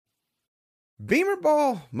Beamer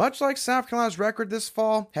ball, much like South Carolina's record this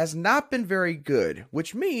fall, has not been very good,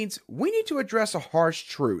 which means we need to address a harsh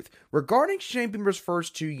truth regarding Shane Beamer's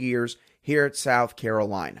first 2 years here at South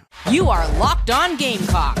Carolina. You are Locked On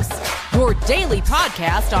Gamecocks, your daily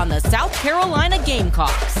podcast on the South Carolina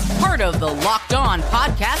Gamecocks, part of the Locked On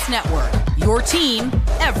Podcast Network, your team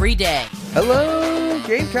every day. Hello,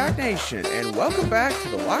 Gamecock Nation, and welcome back to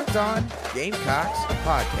the Locked On Gamecocks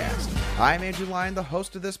podcast. I'm Andrew Lyon, the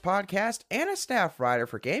host of this podcast and a staff writer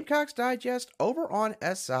for Gamecocks Digest over on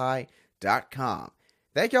SI.com.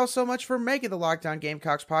 Thank y'all so much for making the Locked On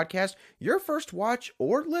Gamecocks podcast your first watch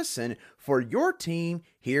or listen for your team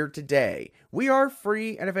here today. We are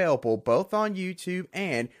free and available both on YouTube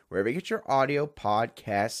and wherever you get your audio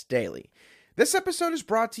podcasts daily. This episode is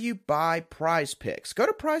brought to you by Prize Picks. Go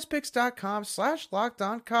to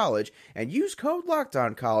prizepicks.com/LockedOnCollege and use code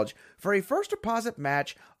LockedOnCollege for a first deposit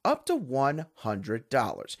match up to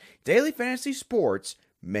 $100. Daily fantasy sports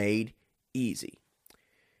made easy.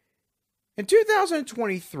 In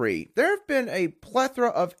 2023, there have been a plethora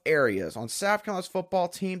of areas on South Carolina's football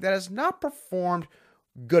team that has not performed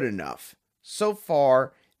good enough so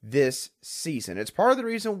far this season. It's part of the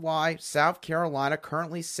reason why South Carolina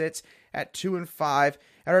currently sits at 2-5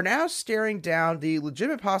 and are now staring down the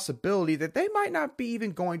legitimate possibility that they might not be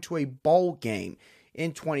even going to a bowl game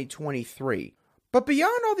in 2023. But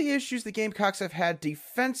beyond all the issues the Gamecocks have had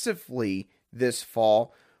defensively this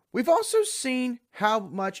fall, we've also seen how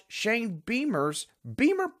much Shane Beamer's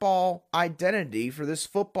Beamer ball identity for this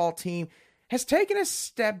football team has taken a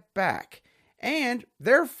step back. And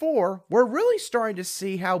therefore, we're really starting to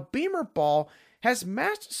see how Beamer ball has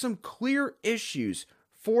masked some clear issues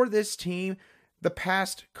for this team the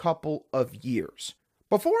past couple of years.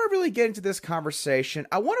 Before I really get into this conversation,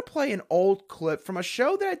 I want to play an old clip from a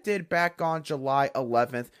show that I did back on July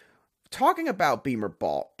 11th talking about Beamer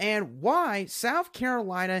ball and why South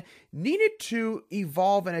Carolina needed to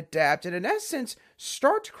evolve and adapt and in essence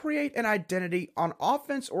start to create an identity on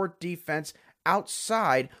offense or defense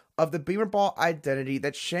outside of the Beamer ball identity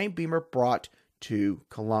that Shane Beamer brought to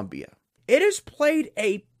Columbia. It has played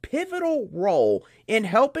a pivotal role in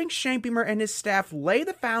helping Shane Beamer and his staff lay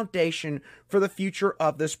the foundation for the future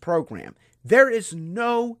of this program. There is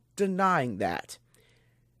no denying that.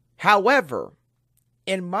 However,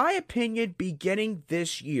 in my opinion, beginning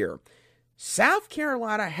this year, South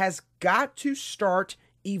Carolina has got to start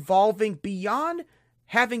evolving beyond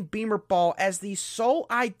having Beamer ball as the sole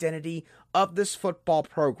identity of this football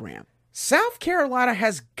program. South Carolina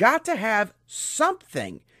has got to have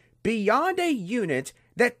something beyond a unit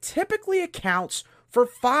that typically accounts for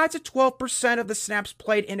 5 to 12% of the snaps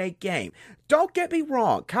played in a game. Don't get me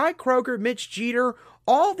wrong, Kai Kroger, Mitch Jeter,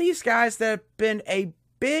 all these guys that have been a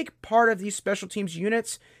big part of these special teams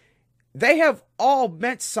units, they have all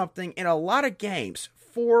meant something in a lot of games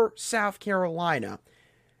for South Carolina.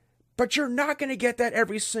 But you're not going to get that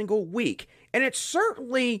every single week. And it's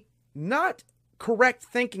certainly not correct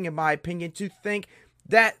thinking, in my opinion, to think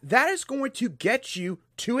that that is going to get you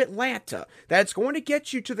to Atlanta. That's going to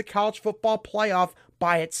get you to the college football playoff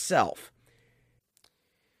by itself.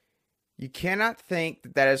 You cannot think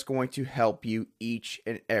that that is going to help you each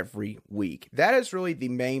and every week. That is really the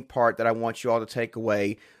main part that I want you all to take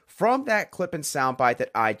away from that clip and soundbite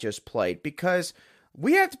that I just played. Because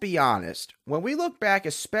we have to be honest, when we look back,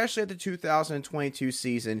 especially at the 2022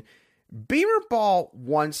 season, Beamer ball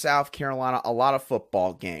won South Carolina a lot of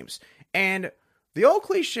football games. And the old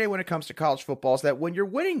cliche when it comes to college football is that when you're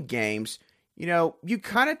winning games, you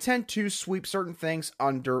kind of tend to sweep certain things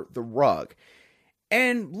under the rug.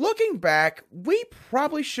 And looking back, we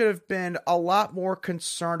probably should have been a lot more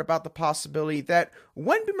concerned about the possibility that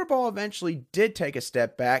when Beamer ball eventually did take a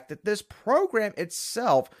step back, that this program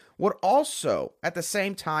itself would also, at the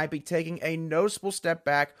same time, be taking a noticeable step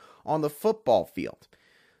back on the football field.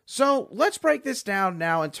 So let's break this down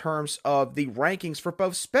now in terms of the rankings for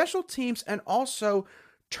both special teams and also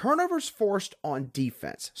turnovers forced on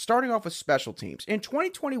defense. Starting off with special teams. In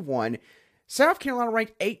 2021, South Carolina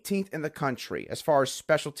ranked 18th in the country as far as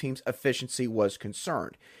special teams efficiency was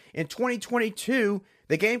concerned. In 2022,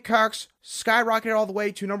 the Gamecocks skyrocketed all the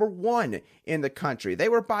way to number 1 in the country. They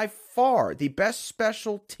were by far the best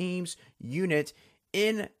special teams unit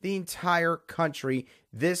in the entire country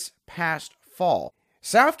this past fall.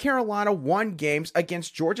 South Carolina won games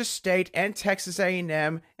against Georgia State and Texas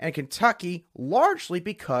A&M and Kentucky largely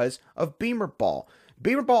because of Beamer ball.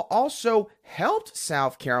 Beamer ball also helped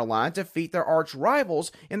South Carolina defeat their arch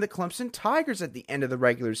rivals in the Clemson Tigers at the end of the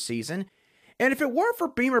regular season. And if it weren't for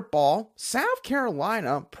Beamer ball, South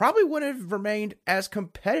Carolina probably wouldn't have remained as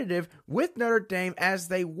competitive with Notre Dame as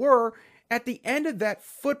they were at the end of that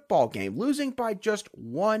football game, losing by just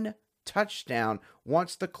one touchdown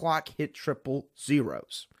once the clock hit triple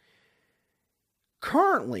zeros.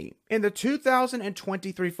 Currently, in the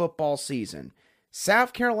 2023 football season,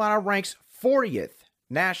 South Carolina ranks 40th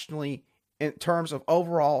nationally in terms of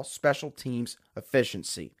overall special teams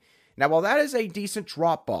efficiency. Now, while that is a decent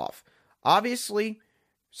drop-off, obviously,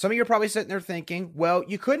 some of you are probably sitting there thinking, well,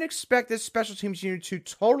 you couldn't expect this special teams unit to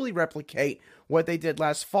totally replicate what they did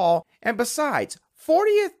last fall. And besides,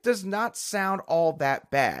 40th does not sound all that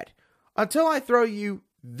bad. Until I throw you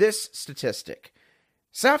this statistic.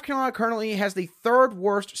 South Carolina currently has the third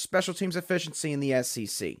worst special teams efficiency in the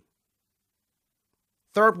SEC.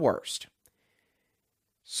 Third worst.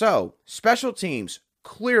 So, special teams,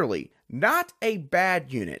 clearly not a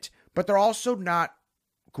bad unit, but they're also not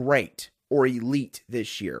great or elite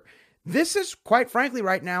this year. This is, quite frankly,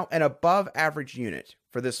 right now, an above average unit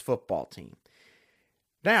for this football team.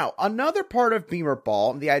 Now, another part of Beamer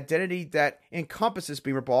Ball, the identity that encompasses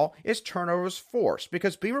Beamer Ball, is turnovers forced,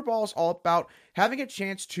 because Beamer Ball is all about having a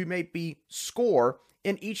chance to maybe score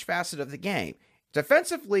in each facet of the game.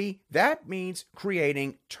 Defensively, that means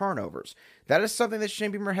creating turnovers. That is something that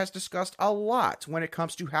Shane Beamer has discussed a lot when it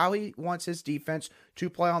comes to how he wants his defense to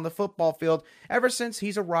play on the football field ever since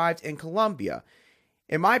he's arrived in Columbia.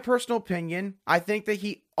 In my personal opinion, I think that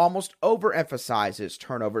he almost overemphasizes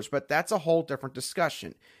turnovers, but that's a whole different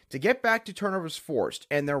discussion. To get back to turnovers forced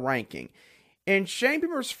and their ranking, in Shane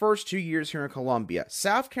Beamer's first 2 years here in Columbia,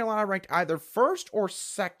 South Carolina ranked either first or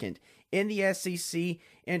second in the SEC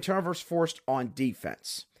in turnovers forced on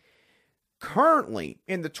defense. Currently,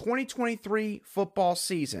 in the 2023 football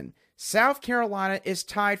season, South Carolina is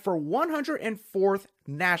tied for 104th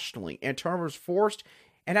nationally in turnovers forced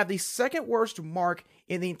and have the second worst mark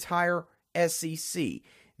in the entire SEC.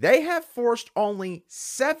 They have forced only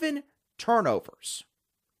 7 turnovers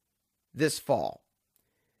this fall.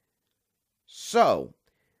 So,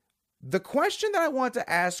 the question that I want to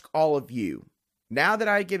ask all of you, now that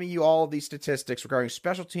I've given you all of these statistics regarding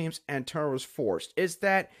special teams and turnovers forced, is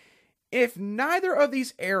that if neither of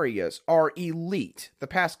these areas are elite the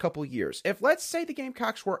past couple years, if let's say the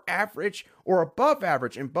Gamecocks were average or above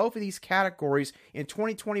average in both of these categories in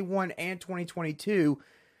 2021 and 2022,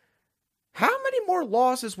 how many more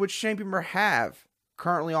losses would Shane Beamer have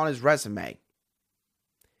currently on his resume?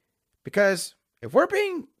 Because if we're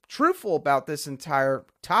being truthful about this entire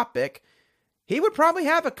topic, he would probably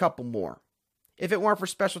have a couple more if it weren't for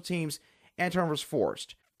special teams and turnovers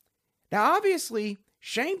forced. Now, obviously,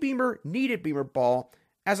 Shane Beamer needed Beamer Ball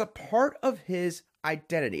as a part of his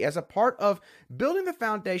identity, as a part of building the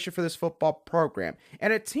foundation for this football program,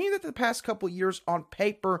 and a team that the past couple years on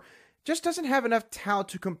paper just doesn't have enough talent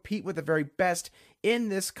to compete with the very best in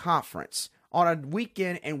this conference on a week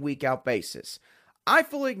in and week out basis. I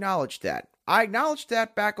fully acknowledge that. I acknowledged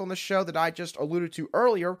that back on the show that I just alluded to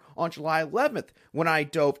earlier on July 11th when I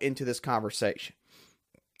dove into this conversation.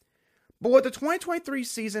 But what the 2023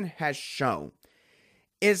 season has shown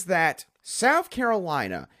is that South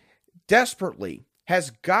Carolina desperately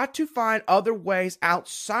has got to find other ways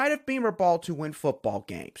outside of Beamer Ball to win football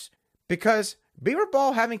games. Because Beamer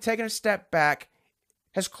Ball, having taken a step back,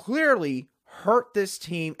 has clearly hurt this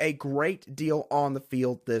team a great deal on the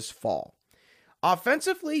field this fall.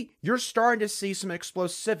 Offensively, you're starting to see some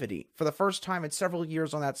explosivity for the first time in several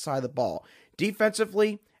years on that side of the ball.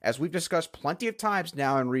 Defensively, as we've discussed plenty of times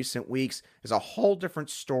now in recent weeks, is a whole different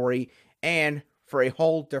story and for a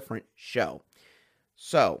whole different show.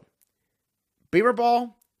 So, Beamer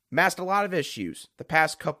Ball masked a lot of issues the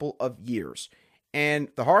past couple of years. And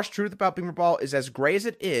the harsh truth about Beamer Ball is, as great as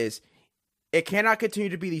it is, it cannot continue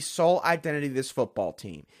to be the sole identity of this football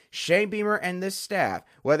team. Shane Beamer and this staff,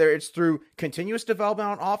 whether it's through continuous development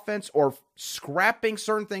on offense or scrapping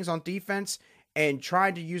certain things on defense and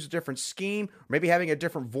trying to use a different scheme, maybe having a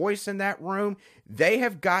different voice in that room, they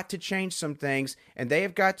have got to change some things, and they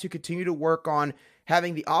have got to continue to work on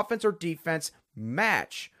having the offense or defense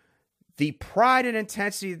match the pride and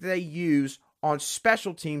intensity that they use on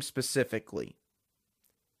special teams specifically.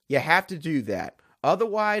 You have to do that.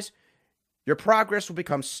 Otherwise, your progress will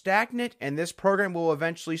become stagnant, and this program will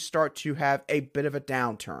eventually start to have a bit of a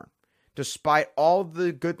downturn, despite all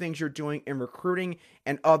the good things you're doing in recruiting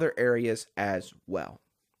and other areas as well.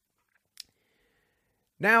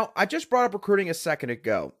 Now, I just brought up recruiting a second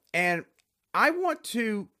ago, and I want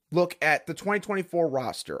to look at the 2024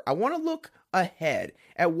 roster. I want to look ahead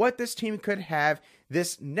at what this team could have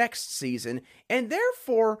this next season, and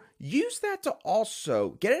therefore use that to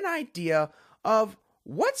also get an idea of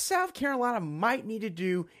what South Carolina might need to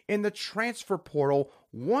do in the transfer portal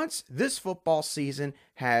once this football season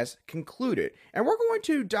has concluded. And we're going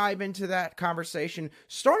to dive into that conversation,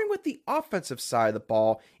 starting with the offensive side of the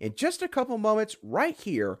ball in just a couple moments right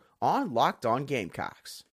here on Locked On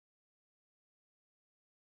Gamecocks.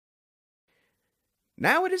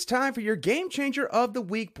 Now it is time for your Game Changer of the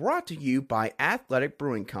Week, brought to you by Athletic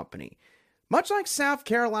Brewing Company. Much like South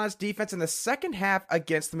Carolina's defense in the second half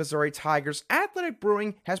against the Missouri Tigers, Athletic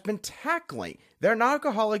Brewing has been tackling their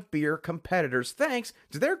non-alcoholic beer competitors thanks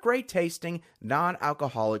to their great tasting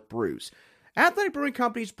non-alcoholic brews. Athletic Brewing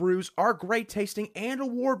Company's brews are great tasting and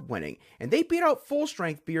award winning, and they beat out full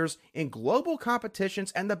strength beers in global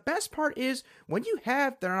competitions. And the best part is, when you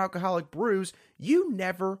have their non-alcoholic brews, you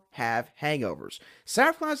never have hangovers.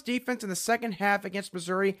 South Carolina's defense in the second half against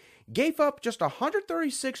Missouri gave up just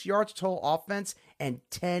 136 yards total offense and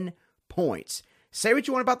 10 points. Say what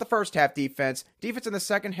you want about the first half defense. Defense in the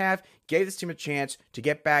second half gave this team a chance to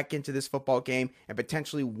get back into this football game and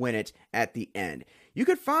potentially win it at the end. You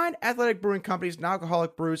can find Athletic Brewing Company's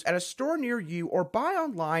non-alcoholic brews at a store near you or buy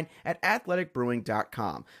online at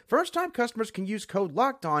athleticbrewing.com. First-time customers can use code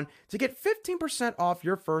LOCKEDON to get 15% off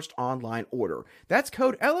your first online order. That's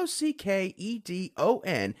code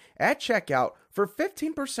LOCKEDON at checkout for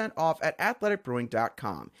 15% off at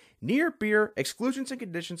athleticbrewing.com. Near beer, exclusions and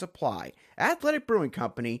conditions apply. Athletic Brewing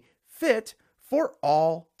Company, fit for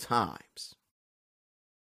all times.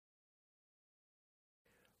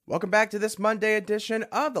 Welcome back to this Monday edition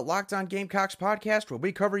of the Locked On Gamecocks podcast, where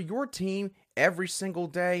we cover your team every single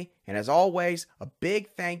day. And as always, a big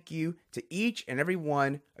thank you to each and every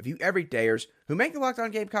one of you everydayers who make the Locked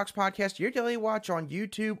On Gamecocks podcast your daily watch on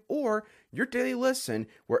YouTube or your daily listen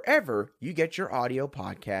wherever you get your audio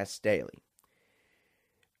podcasts daily.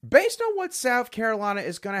 Based on what South Carolina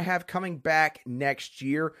is going to have coming back next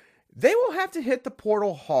year, they will have to hit the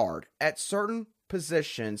portal hard at certain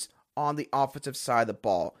positions on the offensive side of the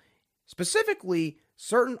ball, specifically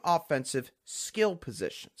certain offensive skill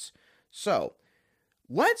positions. So,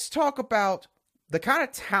 let's talk about the kind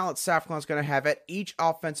of talent South Carolina is going to have at each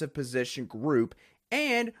offensive position group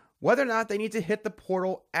and whether or not they need to hit the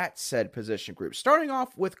portal at said position group. Starting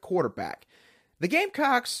off with quarterback. The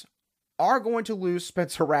Gamecocks are going to lose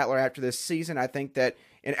Spencer Rattler after this season. I think that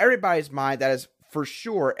in everybody's mind, that is for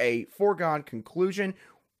sure a foregone conclusion.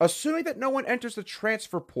 Assuming that no one enters the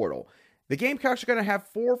transfer portal, the Gamecocks are going to have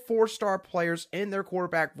 4 4-star players in their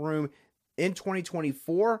quarterback room in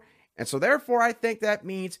 2024. And so therefore, I think that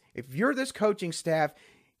means if you're this coaching staff,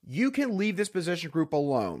 you can leave this position group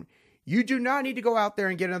alone. You do not need to go out there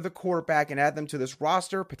and get another quarterback and add them to this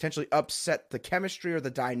roster, potentially upset the chemistry or the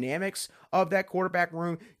dynamics of that quarterback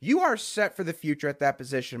room. You are set for the future at that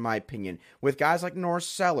position, in my opinion, with guys like Norris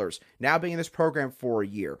Sellers now being in this program for a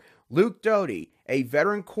year. Luke Doty, a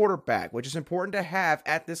veteran quarterback, which is important to have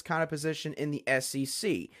at this kind of position in the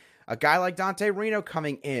SEC. A guy like Dante Reno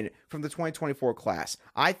coming in from the 2024 class.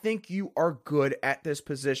 I think you are good at this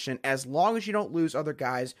position as long as you don't lose other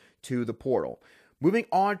guys to the portal. Moving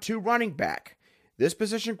on to running back. This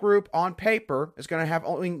position group on paper is going to have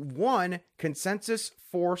only one consensus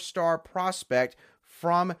 4-star prospect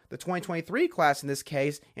from the 2023 class in this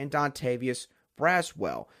case, in Dontavius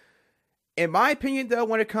Braswell. In my opinion, though,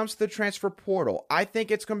 when it comes to the transfer portal, I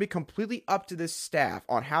think it's going to be completely up to this staff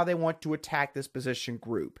on how they want to attack this position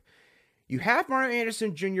group. You have Mario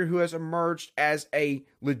Anderson Jr., who has emerged as a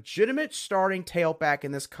legitimate starting tailback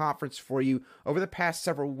in this conference for you over the past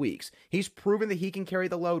several weeks. He's proven that he can carry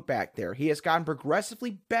the load back there. He has gotten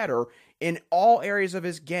progressively better in all areas of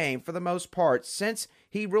his game for the most part since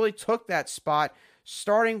he really took that spot,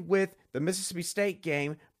 starting with the Mississippi State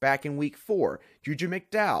game back in week 4. Juju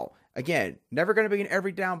McDowell, again, never going to be an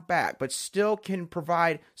every down back, but still can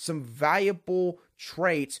provide some valuable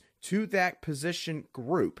traits to that position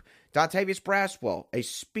group. Dontavius Braswell, a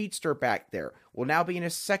speedster back there, will now be in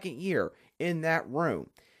his second year in that room.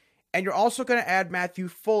 And you're also going to add Matthew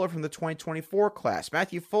Fuller from the 2024 class.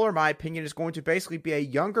 Matthew Fuller, in my opinion, is going to basically be a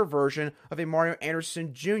younger version of a Mario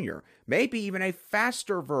Anderson Jr., maybe even a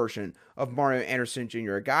faster version of Mario Anderson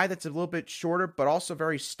Jr., a guy that's a little bit shorter, but also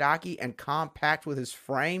very stocky and compact with his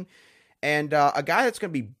frame, and a guy that's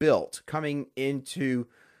going to be built coming into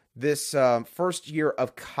this first year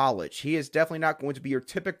of college. He is definitely not going to be your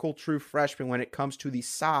typical true freshman when it comes to the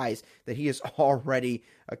size that he has already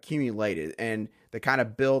accumulated and the kind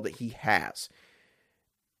of build that he has.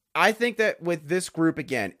 I think that with this group,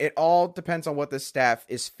 again, it all depends on what the staff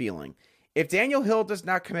is feeling. If Daniel Hill does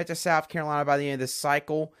not commit to South Carolina by the end of this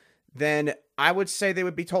cycle, then I would say they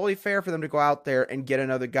would be totally fair for them to go out there and get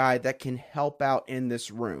another guy that can help out in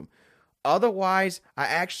this room. Otherwise, I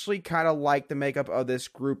actually kind of like the makeup of this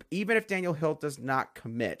group, even if Daniel Hill does not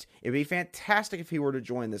commit. It'd be fantastic if he were to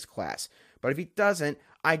join this class. But if he doesn't,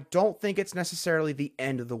 I don't think it's necessarily the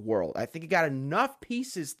end of the world. I think you got enough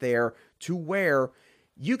pieces there to where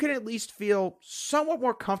you can at least feel somewhat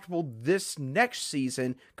more comfortable this next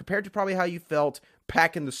season compared to probably how you felt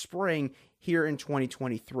back in the spring here in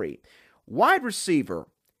 2023. Wide receiver.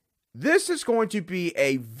 This is going to be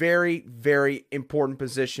a very, very important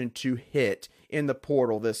position to hit in the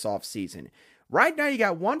portal this offseason. Right now, you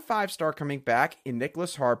got one 5-star coming back in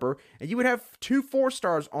Nicholas Harper, and you would have 2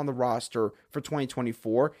 4-stars on the roster for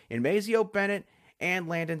 2024 in Mazeo Bennett and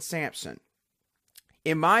Landon Sampson.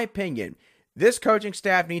 In my opinion, this coaching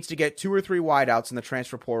staff needs to get 2 or 3 wideouts in the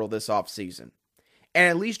transfer portal this offseason. And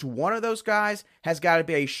at least one of those guys has got to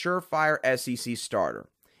be a surefire SEC starter.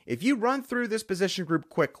 If you run through this position group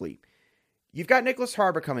quickly, you've got Nicholas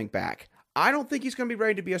Harper coming back. I don't think he's going to be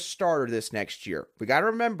ready to be a starter this next year. We got to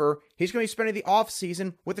remember, he's going to be spending the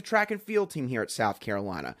offseason with the track and field team here at South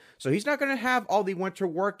Carolina. So he's not going to have all the winter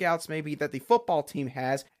workouts maybe that the football team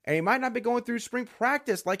has, and he might not be going through spring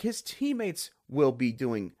practice like his teammates will be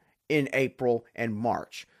doing in April and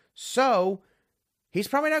March. So he's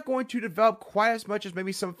probably not going to develop quite as much as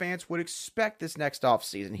maybe some fans would expect this next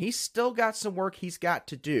offseason. He's still got some work he's got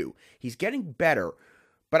to do. He's getting better,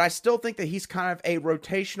 but I still think that he's kind of a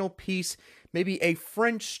rotational piece, maybe a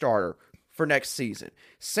fringe starter for next season.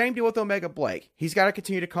 Same deal with Omega Blake. He's got to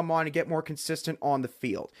continue to come on and get more consistent on the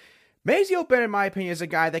field. Mazeo Bennett, in my opinion, is a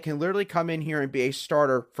guy that can literally come in here and be a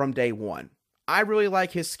starter from day one. I really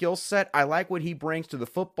like his skill set. I like what he brings to the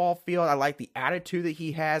football field. I like the attitude that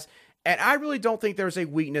he has. And I really don't think there's a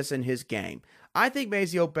weakness in his game. I think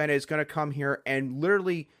Mazeo Bennett is going to come here and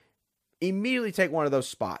literally immediately take one of those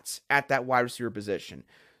spots at that wide receiver position.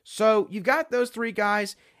 So you've got those 3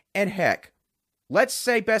 guys, and heck, let's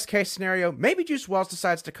say best case scenario, maybe Juice Wells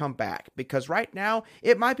decides to come back, because right now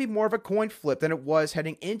it might be more of a coin flip than it was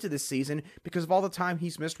heading into the season because of all the time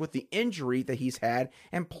he's missed with the injury that he's had.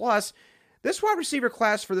 And plus, this wide receiver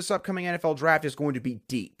class for this upcoming NFL draft is going to be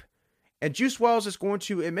deep. And Juice Wells is going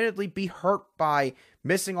to admittedly be hurt by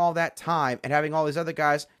missing all that time and having all these other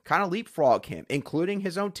guys kind of leapfrog him, including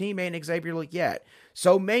his own teammate Xavier Legette.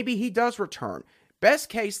 So maybe he does return. Best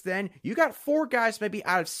case then, you got 4 guys maybe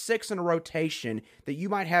out of 6 in a rotation that you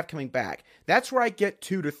might have coming back. That's where I get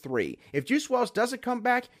 2 to 3. If Juice Wells doesn't come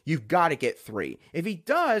back, you've got to get 3. If he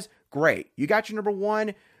does, great. You got your number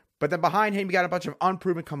 1, but then behind him, you got a bunch of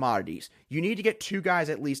unproven commodities. You need to get 2 guys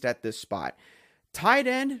at least at this spot. Tight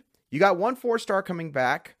end, you got 1 4-star coming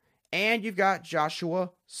back, and you've got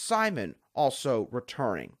Joshua Simon also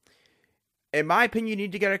returning. In my opinion, you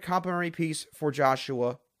need to get a complimentary piece for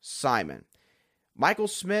Joshua Simon. Michael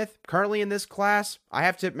Smith, currently in this class, I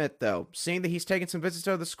have to admit though, seeing that he's taking some visits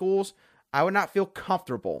to the schools, I would not feel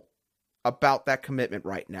comfortable about that commitment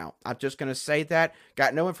right now. I'm just going to say that.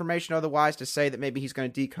 Got no information otherwise to say that maybe he's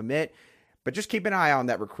going to decommit, but just keep an eye on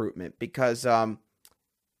that recruitment because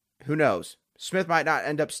who knows? Smith might not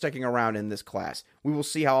end up sticking around in this class. We will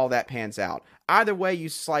see how all that pans out. Either way you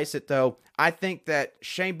slice it, though, I think that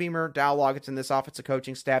Shane Beamer, Dow Loggins, and this offensive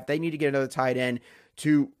coaching staff, they need to get another tight end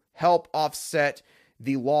to help offset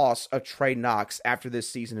the loss of Trey Knox after this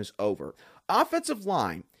season is over. Offensive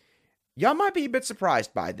line, y'all might be a bit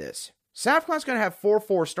surprised by this. South Carolina's going to have 4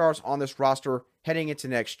 4-stars on this roster heading into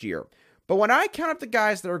next year. But when I count up the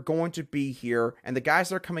guys that are going to be here and the guys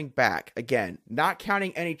that are coming back, again, not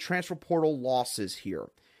counting any transfer portal losses here,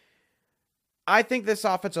 I think this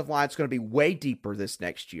offensive line is going to be way deeper this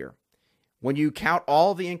next year. When you count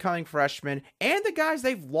all the incoming freshmen and the guys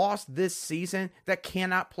they've lost this season that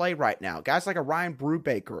cannot play right now, guys like a Ryan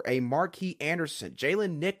Brubaker, a Marquis Anderson,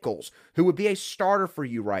 Jalen Nichols, who would be a starter for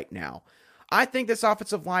you right now, I think this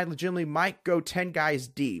offensive line legitimately might go 10 guys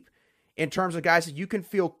deep in terms of guys that you can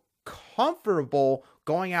feel comfortable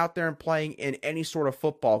going out there and playing in any sort of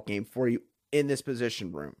football game for you in this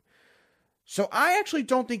position room. So I actually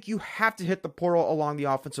don't think you have to hit the portal along the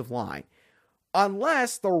offensive line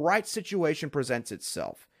unless the right situation presents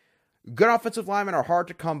itself. Good offensive linemen are hard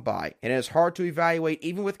to come by, and it is hard to evaluate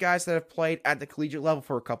even with guys that have played at the collegiate level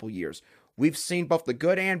for a couple years. We've seen both the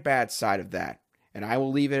good and bad side of that, and I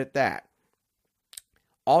will leave it at that.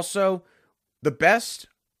 Also, the best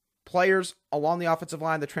players along the offensive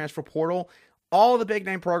line, the transfer portal, all the big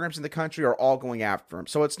name programs in the country are all going after them.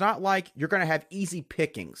 So it's not like you're going to have easy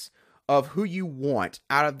pickings of who you want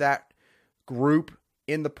out of that group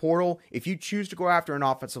in the portal if you choose to go after an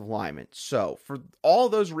offensive lineman. So for all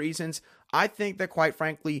those reasons, I think that quite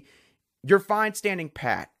frankly, you're fine standing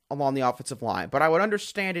pat along the offensive line, but I would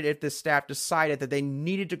understand it if this staff decided that they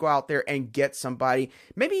needed to go out there and get somebody,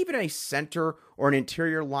 maybe even a center or an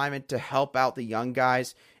interior lineman to help out the young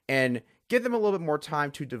guys and give them a little bit more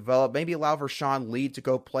time to develop, maybe allow Rashawn Lee to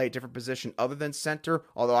go play a different position other than center,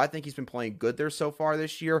 although I think he's been playing good there so far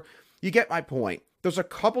this year. You get my point. There's a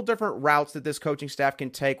couple different routes that this coaching staff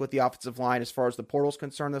can take with the offensive line as far as the portal's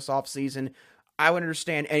concerned this offseason. I would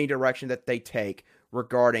understand any direction that they take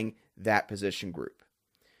regarding that position group.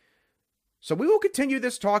 So we will continue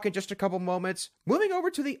this talk in just a couple moments, moving over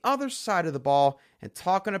to the other side of the ball and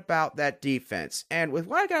talking about that defense. And with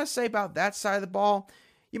what I got to say about that side of the ball,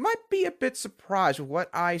 you might be a bit surprised with what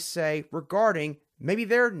I say regarding maybe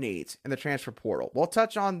their needs in the transfer portal. We'll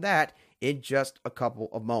touch on that in just a couple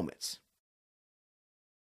of moments.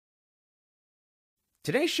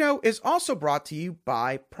 Today's show is also brought to you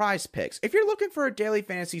by Prize Picks. If you're looking for a daily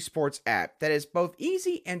fantasy sports app that is both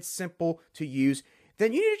easy and simple to use,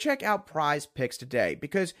 then you need to check out Prize Picks today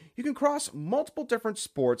because you can cross multiple different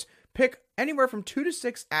sports, pick anywhere from 2 to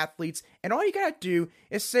 6 athletes, and all you gotta do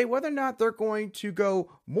is say whether or not they're going to go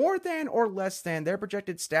more than or less than their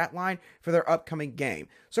projected stat line for their upcoming game.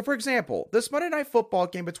 So for example, this Monday Night Football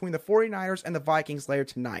game between the 49ers and the Vikings later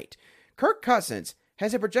tonight, Kirk Cousins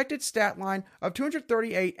has a projected stat line of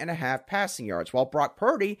 238.5 passing yards, while Brock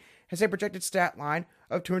Purdy has a projected stat line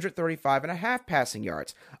of 235.5 passing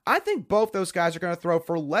yards. I think both those guys are going to throw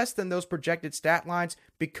for less than those projected stat lines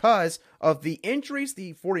because of the injuries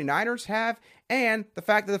the 49ers have and the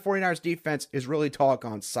fact that the 49ers defense is really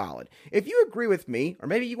doggone solid. If you agree with me, or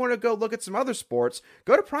maybe you want to go look at some other sports,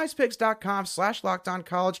 go to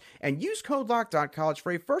prizepicks.com/LockedOnCollege and use code LockedOnCollege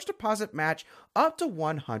for a first deposit match up to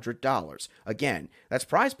 $100. Again, that's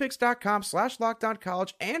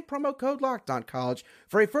prizepicks.com/LockedOnCollege and promo code LockedOnCollege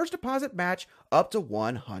for a first deposit match up to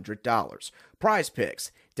 $100. Prize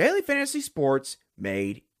Picks, daily fantasy sports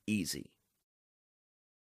made easy.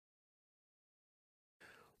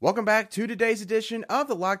 Welcome back to today's edition of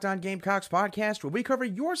the Locked On Gamecocks podcast, where we cover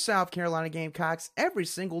your South Carolina Gamecocks every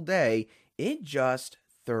single day in just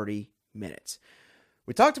 30 minutes.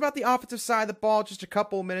 We talked about the offensive side of the ball just a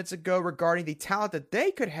couple of minutes ago regarding the talent that they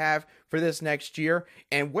could have for this next year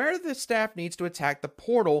and where the staff needs to attack the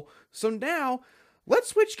portal. So now, let's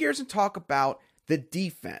switch gears and talk about the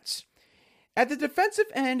defense. At the defensive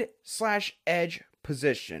end/edge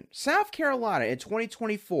position, South Carolina in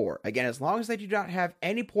 2024, again, as long as they do not have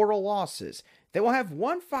any portal losses, they will have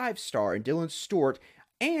 1 5-star in Dylan Stewart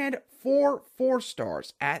and 4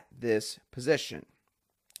 4-stars at this position.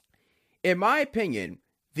 In my opinion,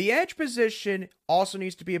 the edge position also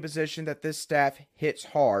needs to be a position that this staff hits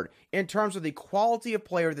hard in terms of the quality of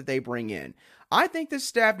player that they bring in. I think this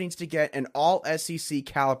staff needs to get an all-SEC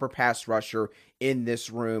caliber pass rusher in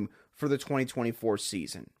this room for the 2024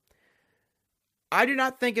 season. I do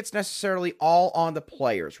not think it's necessarily all on the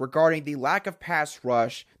players regarding the lack of pass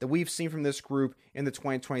rush that we've seen from this group in the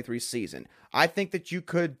 2023 season. I think that you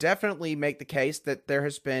could definitely make the case that there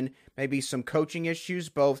has been maybe some coaching issues,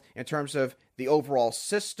 both in terms of the overall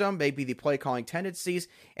system, maybe the play calling tendencies,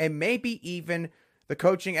 and maybe even the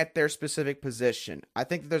coaching at their specific position. I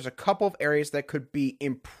think that there's a couple of areas that could be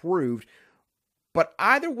improved, but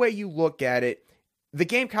either way you look at it, the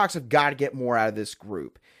Gamecocks have got to get more out of this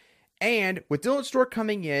group. And with Dylan Stewart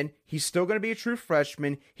coming in, he's still going to be a true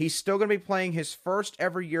freshman. He's still going to be playing his first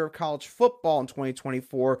ever year of college football in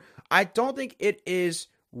 2024. I don't think it is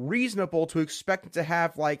reasonable to expect him to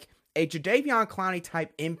have like a Jadeveon Clowney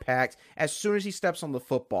type impact as soon as he steps on the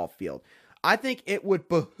football field. I think it would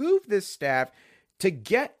behoove this staff to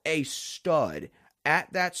get a stud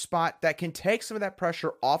at that spot that can take some of that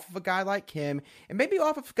pressure off of a guy like him and maybe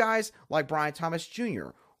off of guys like Brian Thomas Jr.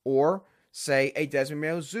 or say a Desmond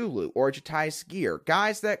Meozulu or a Jatius Gear,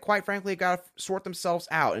 guys that quite frankly got to sort themselves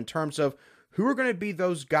out in terms of who are going to be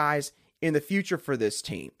those guys in the future for this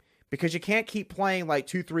team, because you can't keep playing like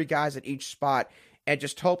 2-3 guys at each spot and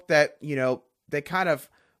just hope that, you know, they kind of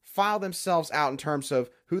file themselves out in terms of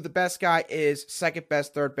who the best guy is, second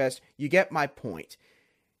best, third best. You get my point.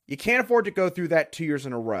 You can't afford to go through that 2 years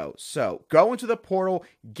in a row. So go into the portal,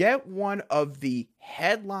 get one of the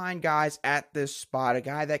headline guys at this spot, a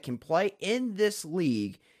guy that can play in this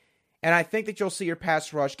league. And I think that you'll see your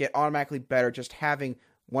pass rush get automatically better just having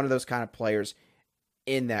one of those kind of players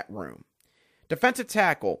in that room. Defensive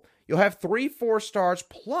tackle, you'll have 3 4-stars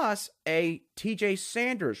plus a TJ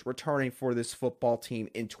Sanders returning for this football team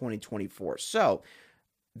in 2024. So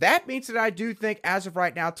that means that I do think, as of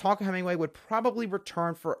right now, Tonka Hemingway would probably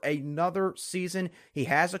return for another season. He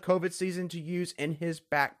has a COVID season to use in his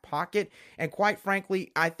back pocket, and quite frankly,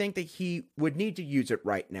 I think that he would need to use it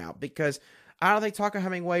right now, because I don't think Tucker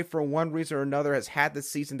Hemingway, for one reason or another, has had the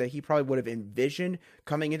season that he probably would have envisioned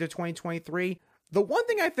coming into 2023. The one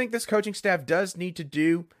thing I think this coaching staff does need to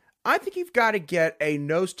do, I think you've got to get a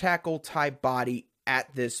nose tackle type body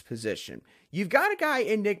at this position. You've got a guy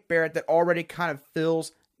in Nick Barrett that already kind of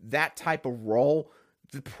fills that type of role.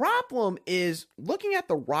 The problem is, looking at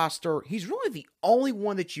the roster, he's really the only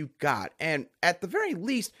one that you got. And at the very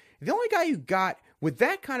least, the only guy you got with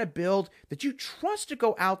that kind of build that you trust to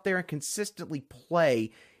go out there and consistently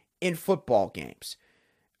play in football games.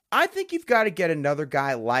 I think you've got to get another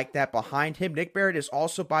guy like that behind him. Nick Barrett is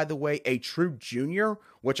also, by the way, a true junior,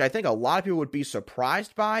 which I think a lot of people would be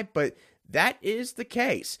surprised by, but that is the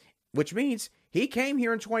case, which means he came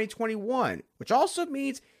here in 2021, which also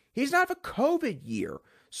means he's not a COVID year.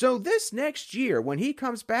 So this next year, when he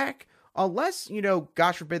comes back, unless,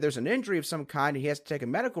 God forbid there's an injury of some kind and he has to take a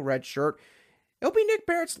medical red shirt, it'll be Nick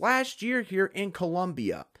Barrett's last year here in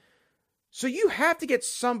Columbia. So you have to get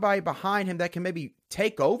somebody behind him that can maybe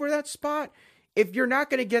take over that spot. If you're not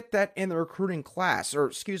going to get that in the recruiting class,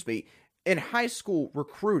 in high school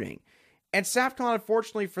recruiting. And South Carolina,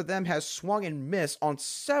 unfortunately for them, has swung and missed on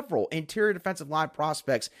several interior defensive line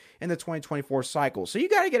prospects in the 2024 cycle. So you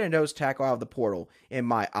got to get a nose tackle out of the portal, in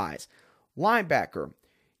my eyes. Linebacker,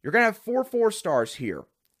 you're going to have 4 4-stars here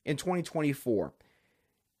in 2024.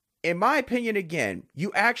 In my opinion, again,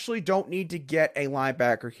 you actually don't need to get a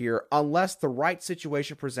linebacker here unless the right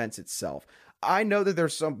situation presents itself. I know that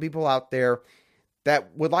there's some people out there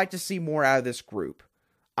that would like to see more out of this group.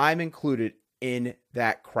 I'm included in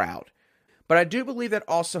that crowd. But I do believe that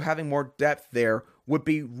also having more depth there would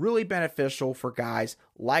be really beneficial for guys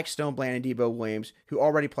like Stone Bland and Debo Williams, who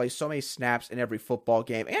already play so many snaps in every football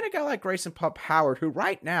game, and a guy like Grayson Pup Howard, who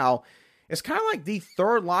right now is kind of like the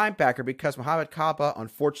third linebacker because Muhammad Kaba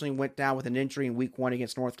unfortunately went down with an injury in week 1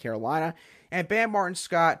 against North Carolina. And Bam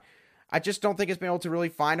Martin-Scott, I just don't think has been able to really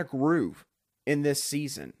find a groove in this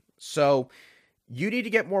season. So you need to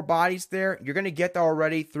get more bodies there. You're going to get that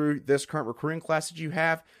already through this current recruiting class that you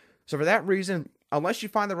have. So for that reason, unless you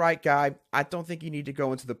find the right guy, I don't think you need to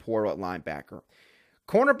go into the portal at linebacker.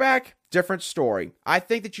 Cornerback, different story. I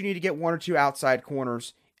think that you need to get 1 or 2 outside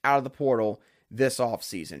corners out of the portal this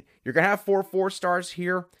offseason. You're going to have 4 4-stars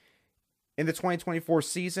here in the 2024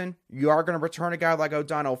 season. You are going to return a guy like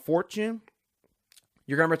O'Donnell Fortune.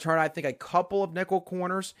 You're going to return, I think, a couple of nickel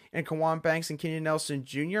corners in Kawan Banks and Kenyon Nelson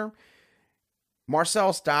Jr.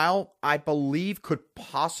 Marcel Style, I believe, could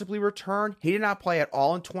possibly return. He did not play at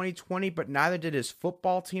all in 2020, but neither did his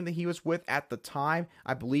football team that he was with at the time,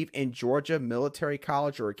 I believe in Georgia Military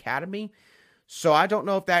College or Academy. So I don't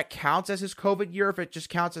know if that counts as his COVID year, if it just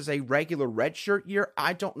counts as a regular redshirt year.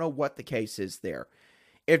 I don't know what the case is there.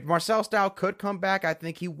 If Marcel Style could come back, I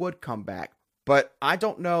think he would come back. But I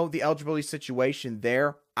don't know the eligibility situation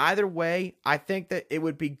there. Either way, I think that it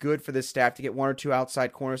would be good for this staff to get 1 or 2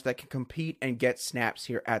 outside corners that can compete and get snaps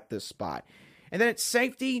here at this spot. And then at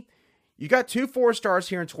safety, you got 2 4-stars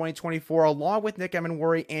here in 2024, along with Nick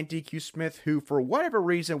Emenworry and DQ Smith, who for whatever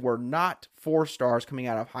reason were not 4-stars coming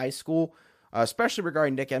out of high school, especially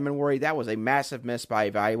regarding Nick Emenworry. That was a massive miss by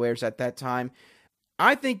evaluators at that time.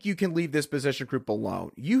 I think you can leave this position group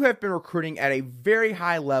alone. You have been recruiting at a very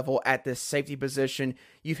high level at this safety position.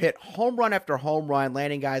 You've hit home run after home run,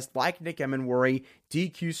 landing guys like Nick Emenworry,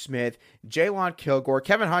 DQ Smith, Jaylon Kilgore.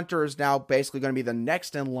 Kevin Hunter is now basically going to be the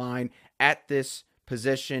next in line at this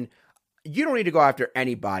position. You don't need to go after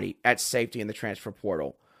anybody at safety in the transfer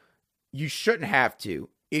portal. You shouldn't have to.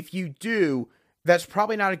 If you do, that's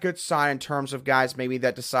probably not a good sign in terms of guys maybe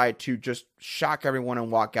that decide to just shock everyone and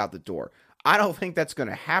walk out the door. I don't think that's going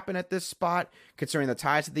to happen at this spot, considering the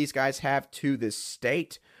ties that these guys have to this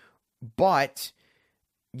state, but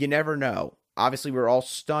you never know. Obviously, we're all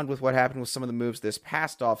stunned with what happened with some of the moves this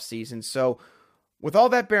past offseason, so with all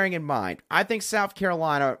that bearing in mind, I think South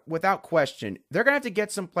Carolina, without question, they're going to have to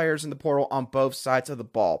get some players in the portal on both sides of the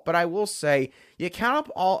ball, but I will say, you count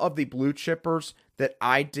up all of the blue chippers that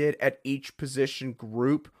I did at each position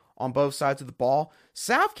group on both sides of the ball,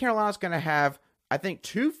 South Carolina's going to have, I think,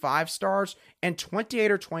 2 5-stars and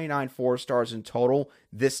 28 or 29 4-stars in total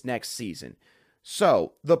this next season.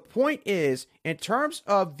 So the point is, in terms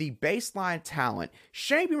of the baseline talent,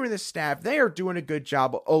 Shane Beamer and the staff, they are doing a good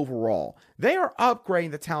job overall. They are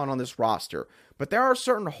upgrading the talent on this roster, but there are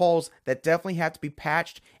certain holes that definitely have to be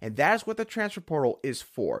patched, and that is what the transfer portal is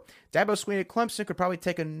for. Dabo Swinney at Clemson could probably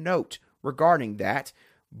take a note regarding that,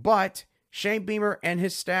 but Shane Beamer and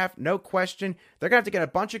his staff, no question, they're going to have to get a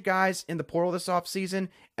bunch of guys in the portal this offseason,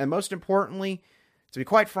 and most importantly, to be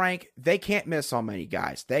quite frank, they can't miss on many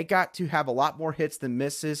guys. They got to have a lot more hits than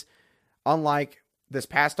misses, unlike this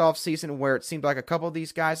past off season where it seemed like a couple of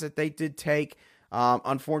these guys that they did take,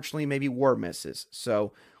 unfortunately, maybe were misses.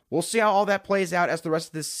 So we'll see how all that plays out as the rest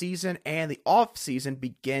of this season and the off season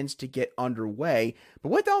begins to get underway. But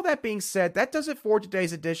with all that being said, that does it for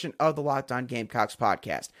today's edition of the Locked On Gamecocks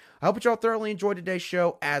podcast. I hope that y'all thoroughly enjoyed today's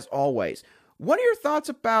show as always. What are your thoughts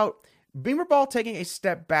about Beamer Ball taking a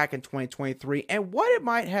step back in 2023 and what it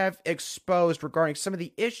might have exposed regarding some of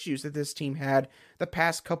the issues that this team had the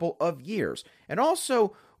past couple of years? And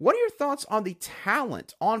also, what are your thoughts on the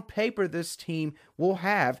talent on paper this team will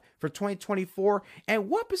have for 2024? And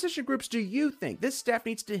what position groups do you think this staff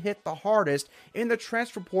needs to hit the hardest in the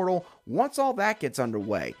transfer portal once all that gets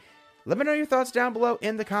underway? Let me know your thoughts down below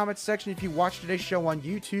in the comments section if you watch today's show on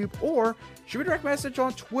YouTube, or shoot me a direct message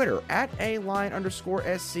on Twitter at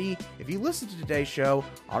 @ALion_SC if you listen to today's show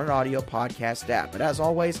on an audio podcast app. But as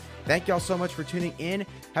always, thank y'all so much for tuning in.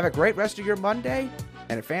 Have a great rest of your Monday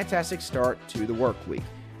and a fantastic start to the work week.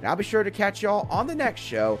 And I'll be sure to catch y'all on the next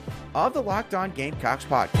show of the Locked On Gamecocks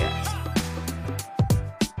podcast.